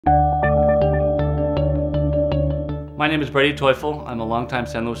My name is Brady Teufel. I'm a longtime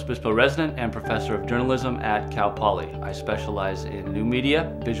San Luis Obispo resident and professor of journalism at Cal Poly. I specialize in new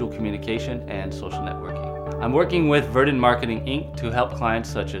media, visual communication, and social networking. I'm working with Verdin Marketing Inc. to help clients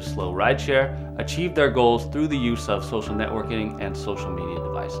such as Slow Rideshare achieve their goals through the use of social networking and social media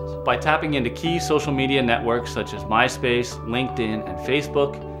devices. By tapping into key social media networks such as MySpace, LinkedIn, and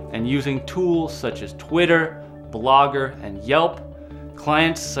Facebook, and using tools such as Twitter, Blogger, and Yelp,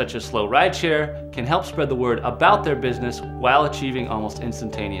 clients such as Slow Rideshare can help spread the word about their business while achieving almost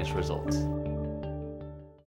instantaneous results.